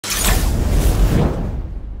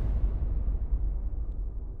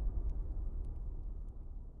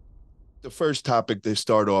first topic to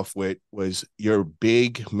start off with was your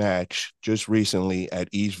big match just recently at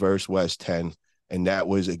East vs. West 10, and that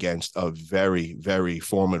was against a very, very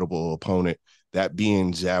formidable opponent, that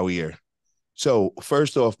being Zaur. So,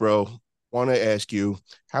 first off, bro, want to ask you,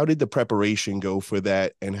 how did the preparation go for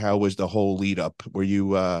that, and how was the whole lead up? Were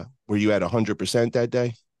you at 100% that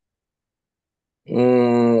day?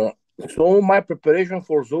 Mm, so my preparation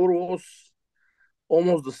for Zaur was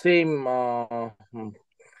almost the same,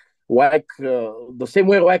 the same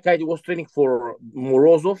way like I was training for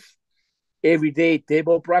Morozov, everyday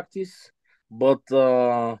table practice, but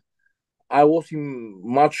I was in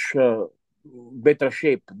much better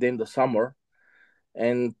shape than the summer,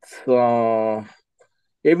 and uh,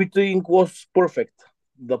 everything was perfect.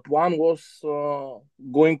 The plan was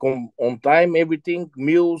going on time, everything,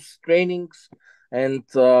 meals, trainings, and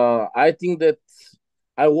I think that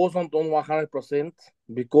I wasn't on 100%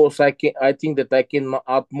 because I think that I can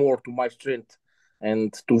add more to my strength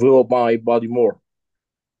and to develop my body more.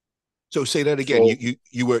 So say that again. You So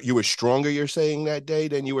you you were stronger, you're saying, that day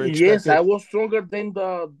than you were yes, expecting? I was stronger than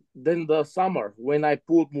the summer when I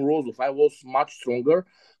pulled Morozov. I was much stronger,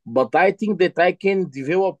 but I think that I can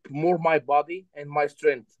develop more my body and my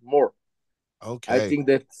strength more. I Okay. think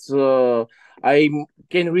that I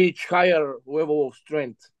can reach higher level of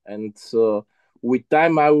strength, and with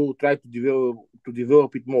time I will try to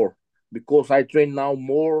develop it more because I train now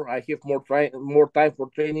more. I have more time for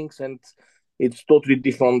trainings, and it's totally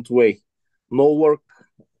different way. No work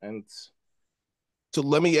and So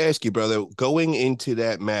let me ask you, brother, going into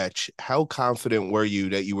that match, how confident were you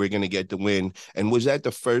that you were going to get the win? And was that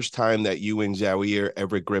the first time that you and Zawier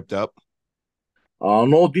ever gripped up?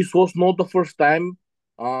 no, this was not the first time.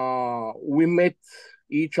 We met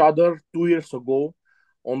each other 2 years ago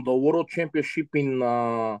on the World Championship in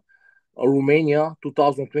Romania,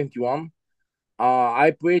 2021.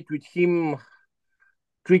 I played with him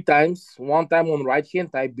 3 times. One time on right hand,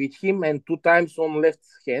 I beat him, and 2 times on left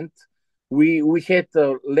hand. We had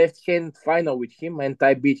a left hand final with him, and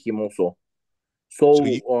I beat him also. So So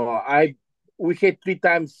you I we had 3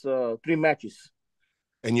 times, 3 matches.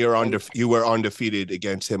 And you were undefeated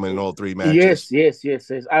against him in all three matches.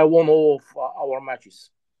 yes. I won all of our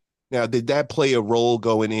matches. Now, did that play a role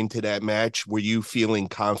going into that match? Were you feeling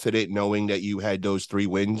confident knowing that you had those three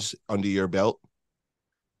wins under your belt?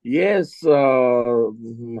 Yes,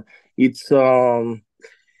 it's um,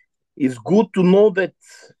 it's good to know that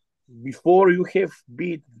before you have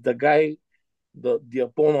beat the guy, the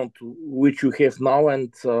opponent which you have now,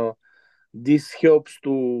 and this helps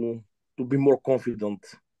to be more confident,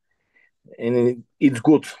 and it's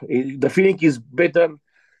good. The feeling is better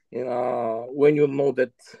when you know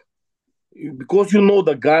that because you know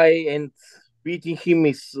the guy and beating him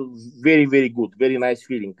is very good, very nice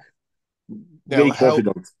feeling, Now, very how,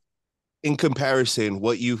 confident. in comparison,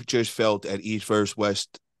 what you just felt at East versus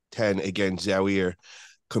West 10 against Zawier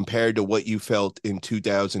compared to what you felt in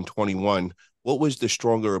 2021, what was the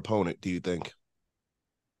stronger opponent, do you think?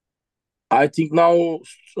 I think now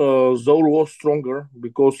Zaur was stronger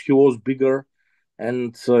because he was bigger,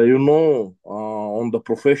 and on the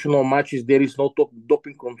professional matches there is no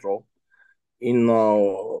doping control. In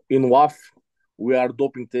WAF we are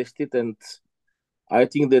doping tested, and I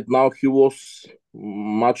think that now he was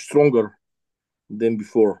much stronger than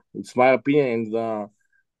before. It's my opinion, and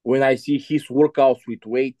when I see his workouts with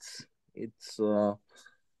weights, it's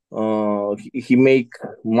he make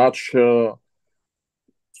much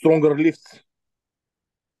stronger lifts.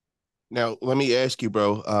 Now, let me ask you,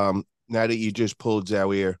 bro. Now that you just pulled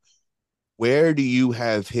Zawier, where do you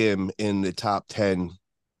have him in the top 10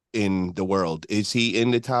 in the world? Is he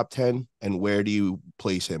in the top 10? And where do you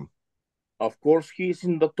place him? Of course, he is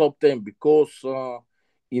in the top 10 because,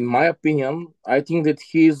 in my opinion, I think that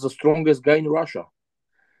he is the strongest guy in Russia.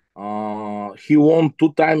 He won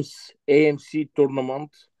 2 times AMC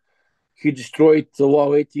tournament. He destroyed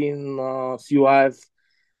Wawet in C5.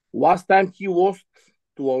 Last time he lost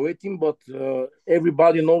to Wawet, but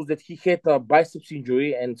everybody knows that he had a biceps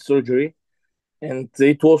injury and surgery, and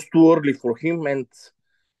it was too early for him. And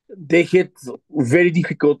they had very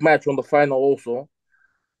difficult match on the final also.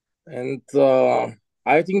 And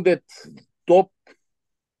I think that top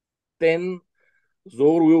 10,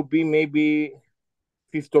 Zaur will be maybe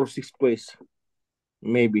fifth or sixth place,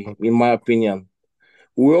 maybe, in my opinion.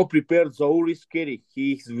 Well prepared, Zaur is scary.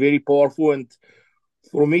 He is very powerful, and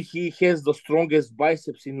for me, he has the strongest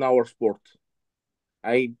biceps in our sport.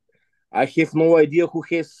 I I have no idea who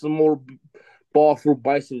has more powerful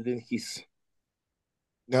biceps than his.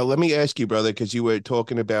 Now, let me ask you, brother, because you were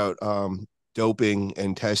talking about doping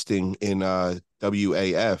and testing in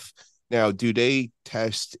WAF. Now, do they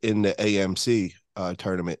test in the AMC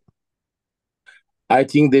tournament? I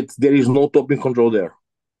think that there is no doping control there.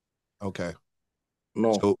 Okay.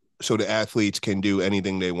 No. So the athletes can do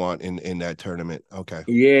anything they want in that tournament. Okay.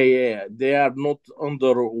 Yeah, yeah. They are not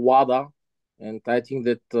under WADA, and I think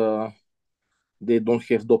that they don't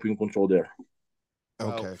have doping control there.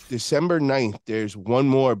 Okay. Wow. December 9th, there's one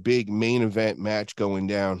more big main event match going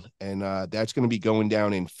down, and that's going to be going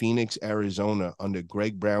down in Phoenix, Arizona under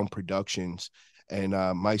Greg Brown Productions. And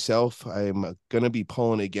myself, I'm going to be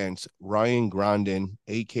pulling against Ryan Grandin,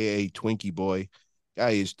 aka Twinkie Boy.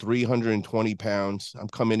 Guy is 320 pounds. I'm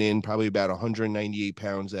coming in probably about 198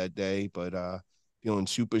 pounds that day, but feeling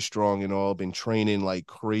super strong and all. Been training like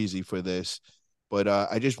crazy for this. But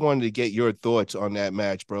I just wanted to get your thoughts on that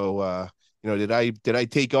match, bro. Did I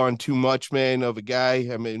take on too much, man, of a guy?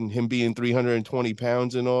 I mean, him being 320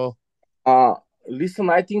 pounds and all. Uh, Listen,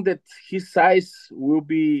 I think that his size will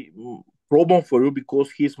be problem for you because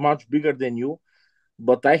he's much bigger than you.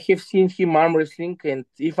 But I have seen him arm wrestling, and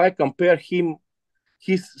if I compare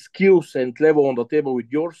his skills and level on the table with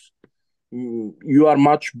yours, you are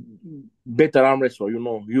much better arm wrestler. You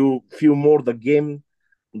know, you feel more the game,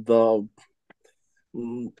 the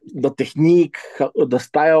the technique, the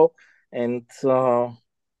style, and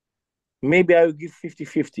maybe I will give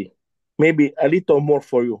 50-50, maybe a little more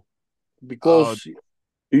for you Oh, because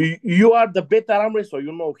you are the better arm wrestler.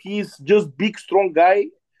 You know, he's just big, strong guy.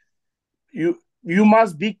 You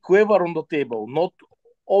must be clever on the table, not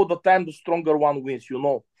all the time the stronger one wins. You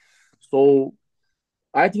know, so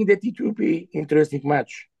I think that it will be interesting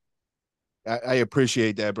match. I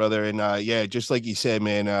appreciate that, brother. And yeah, just like you said,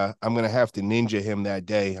 man, I'm gonna have to ninja him that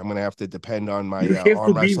day. I'm gonna have to depend on my You have to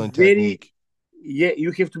arm be wrestling very, technique. yeah,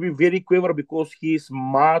 you have to be very clever because he is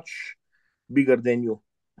much bigger than you.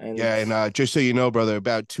 And Yeah, and just so you know, brother,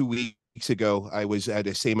 about 2 weeks ago, I was at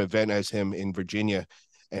the same event as him in Virginia,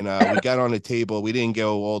 and we got on the table. We didn't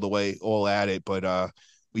go all the way, all at it, but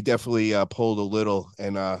we definitely pulled a little.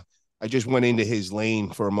 And I just went into his lane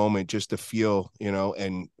for a moment just to feel,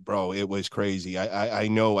 and bro, it was crazy. I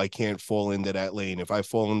know I can't fall into that lane. If I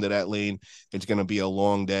fall into that lane, it's gonna be a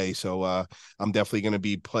long day. So I'm definitely gonna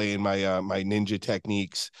be playing my ninja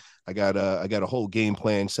techniques. I got a whole game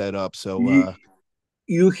plan set up. So you,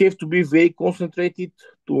 you have to be very concentrated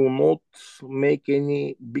to not make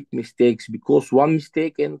any big mistakes because one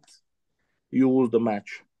mistake and you lose the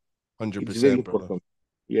match. It's very 100%, brother. important.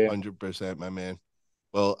 Yeah. 100%, my man.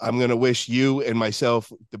 Well, I'm going to wish you and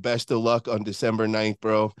myself the best of luck on December 9th,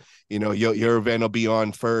 bro. Your event will be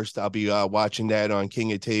on first. I'll be watching that on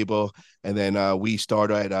King of Table. And then we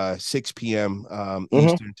start at 6 p.m. Mm-hmm.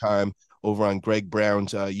 Eastern time over on Greg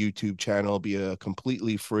Brown's YouTube channel. It'll be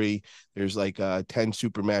completely free. There's like 10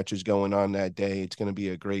 super matches going on that day. It's going to be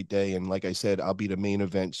a great day. And like I said, I'll be the main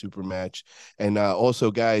event super match. And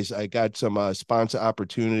also, guys, I got some sponsor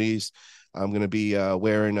opportunities. I'm going to be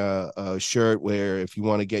wearing a shirt where if you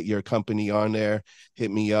want to get your company on there,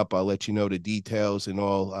 hit me up. I'll let you know the details and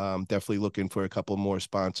all. Definitely looking for a couple more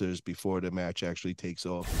sponsors before the match actually takes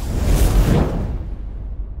off.